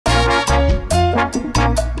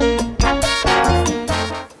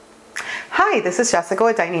Hi, this is Jessica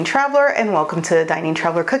with Dining Traveler, and welcome to the Dining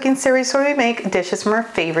Traveler cooking series where we make dishes from our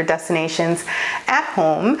favorite destinations at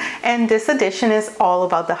home. And this edition is all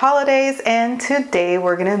about the holidays, and today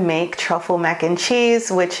we're gonna make truffle mac and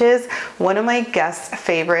cheese, which is one of my guests'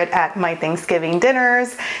 favorite at my Thanksgiving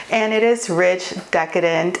dinners, and it is rich,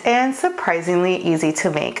 decadent, and surprisingly easy to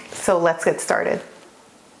make. So let's get started.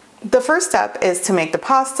 The first step is to make the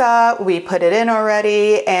pasta. We put it in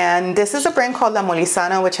already, and this is a brand called La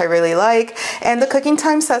Molisana, which I really like, and the cooking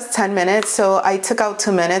time says 10 minutes, so I took out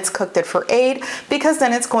 2 minutes, cooked it for 8, because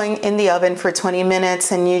then it's going in the oven for 20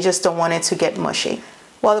 minutes and you just don't want it to get mushy.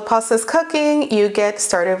 While the pasta is cooking, you get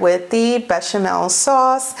started with the bechamel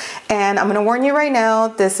sauce, and I'm gonna warn you right now,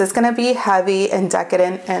 this is gonna be heavy and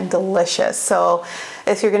decadent and delicious. So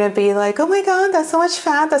if you're gonna be like, oh my god, that's so much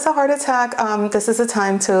fat, that's a heart attack, this is the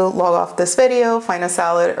time to log off this video, find a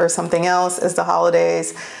salad or something else. It's the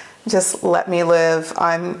holidays, just let me live.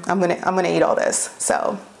 I'm gonna eat all this.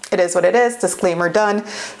 So it is what it is, disclaimer done.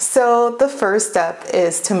 So the first step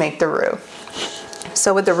is to make the roux.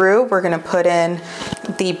 So with the roux, we're gonna put in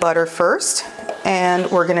the butter first, and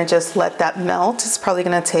we're gonna just let that melt. It's probably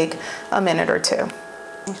gonna take a minute or two.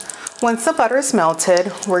 Once the butter is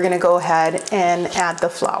melted, we're gonna go ahead and add the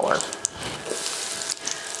flour.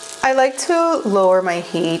 I like to lower my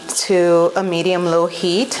heat to a medium-low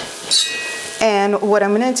heat. And what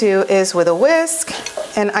I'm gonna do is with a whisk,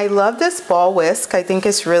 and I love this ball whisk. I think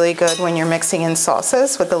it's really good when you're mixing in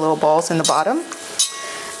sauces with the little balls in the bottom.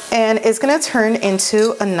 And it's gonna turn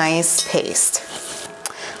into a nice paste.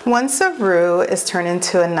 Once the roux is turned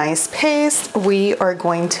into a nice paste, we are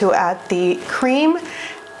going to add the cream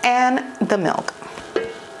and the milk.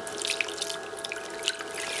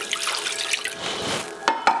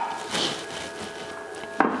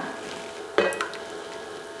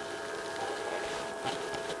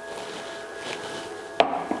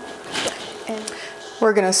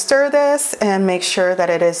 We're gonna stir this and make sure that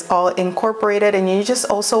it is all incorporated, and you just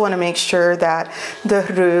also wanna make sure that the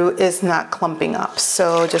roux is not clumping up.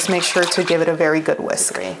 So just make sure to give it a very good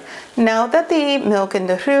whisk. Now that the milk and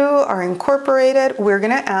the roux are incorporated, we're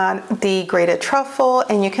gonna add the grated truffle,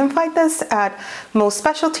 and you can find this at most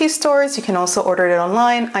specialty stores. You can also order it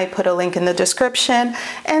online. I put a link in the description,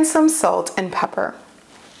 and some salt and pepper.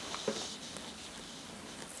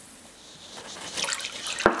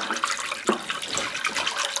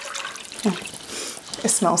 It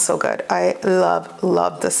smells so good. I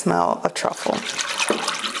love the smell of truffle.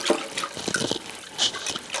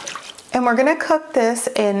 And we're gonna cook this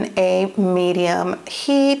in a medium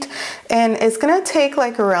heat, and it's gonna take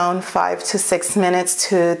like around 5 to 6 minutes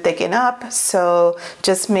to thicken up, so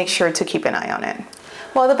just make sure to keep an eye on it.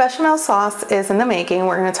 While the bechamel sauce is in the making,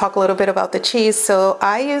 we're gonna talk a little bit about the cheese. So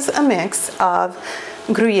I use a mix of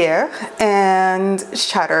Gruyere and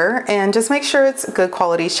cheddar, and just make sure it's good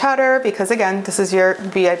quality cheddar, because again, this is your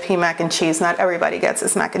VIP mac and cheese. Not everybody gets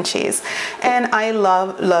this mac and cheese. And I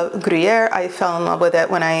love Gruyere. I fell in love with it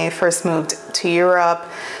when I first moved to Europe.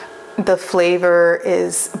 The flavor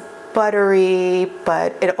is buttery,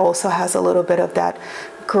 but it also has a little bit of that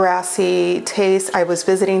grassy taste. I was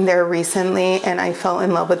visiting there recently and I fell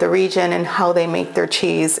in love with the region and how they make their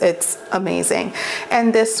cheese. It's amazing.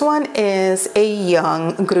 And this one is a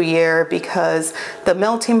young Gruyere, because the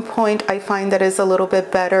melting point, I find that is a little bit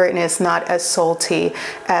better and it's not as salty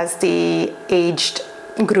as the aged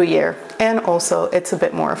Gruyere. And also it's a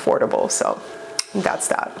bit more affordable. So that's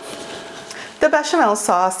that. The bechamel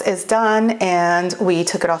sauce is done and we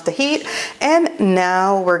took it off the heat, and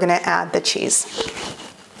now we're gonna add the cheese.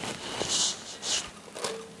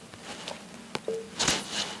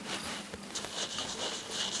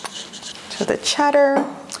 To the cheddar.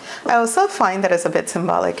 I also find that it's a bit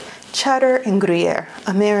symbolic. Cheddar and Gruyere,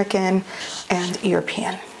 American and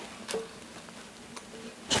European.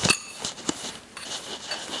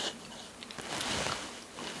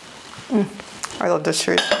 I love this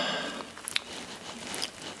cheese.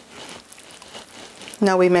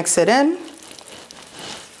 Now we mix it in.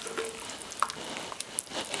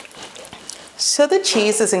 So the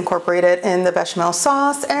cheese is incorporated in the bechamel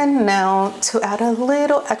sauce, and now to add a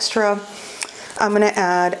little extra, I'm gonna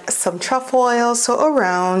add some truffle oil, so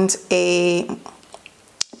around a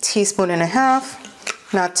teaspoon and a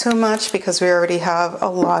half, not too much because we already have a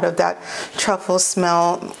lot of that truffle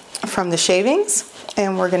smell from the shavings,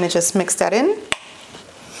 and we're gonna just mix that in.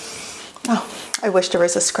 Oh, I wish there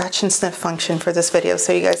was a scratch and sniff function for this video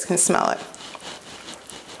so you guys can smell it.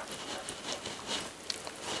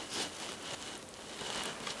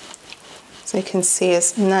 So you can see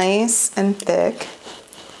it's nice and thick.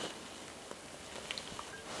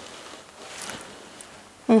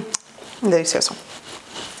 Delicioso.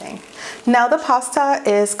 Now the pasta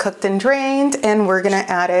is cooked and drained, and we're gonna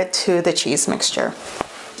add it to the cheese mixture.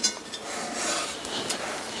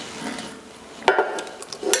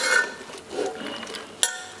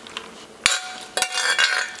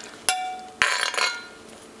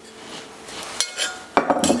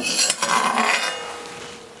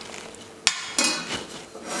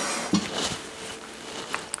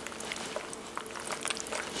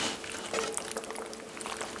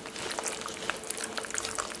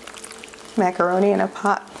 Macaroni in a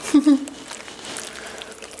pot.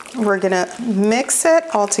 We're gonna mix it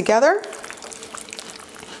all together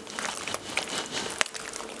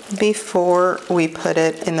before we put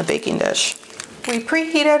it in the baking dish. We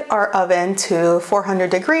preheated our oven to 400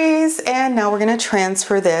 degrees, and now we're gonna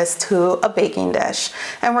transfer this to a baking dish.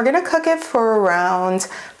 And we're gonna cook it for around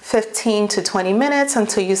 15 to 20 minutes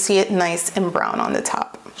until you see it nice and brown on the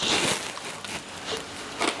top.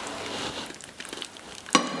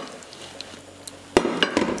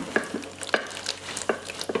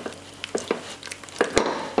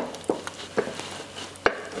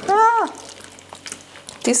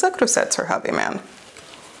 These croissants are heavy, man.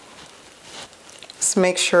 Just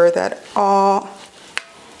make sure that all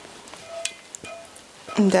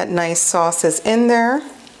that nice sauce is in there.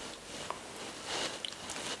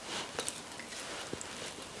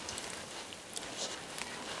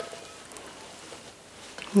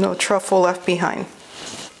 No truffle left behind.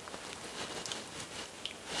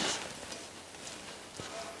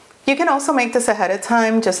 You can also make this ahead of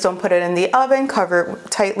time, just don't put it in the oven, cover it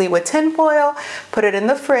tightly with tin foil, put it in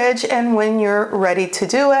the fridge, and when you're ready to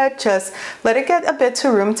do it, just let it get a bit to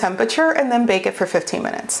room temperature and then bake it for 15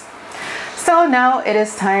 minutes. So now it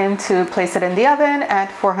is time to place it in the oven at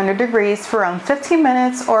 400 degrees for around 15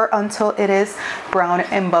 minutes or until it is brown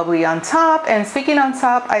and bubbly on top. And speaking on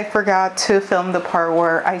top, I forgot to film the part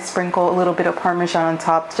where I sprinkle a little bit of Parmesan on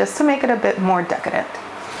top just to make it a bit more decadent.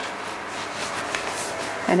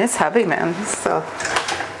 And it's heavy, man. So,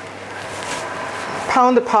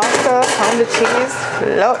 pound the pasta, pound the cheese,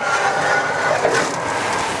 look.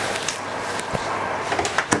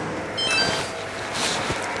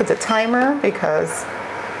 Put the timer because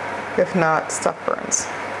if not, stuff burns.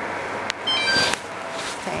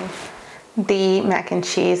 Okay. The mac and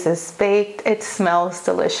cheese is baked. It smells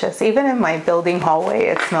delicious. Even in my building hallway,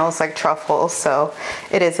 it smells like truffles. So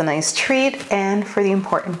it is a nice treat. And for the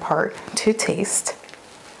important part, to taste.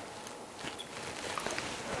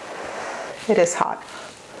 It is hot.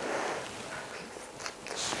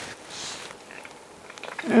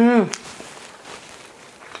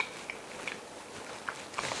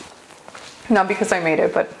 Not because I made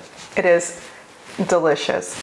it, but it is delicious.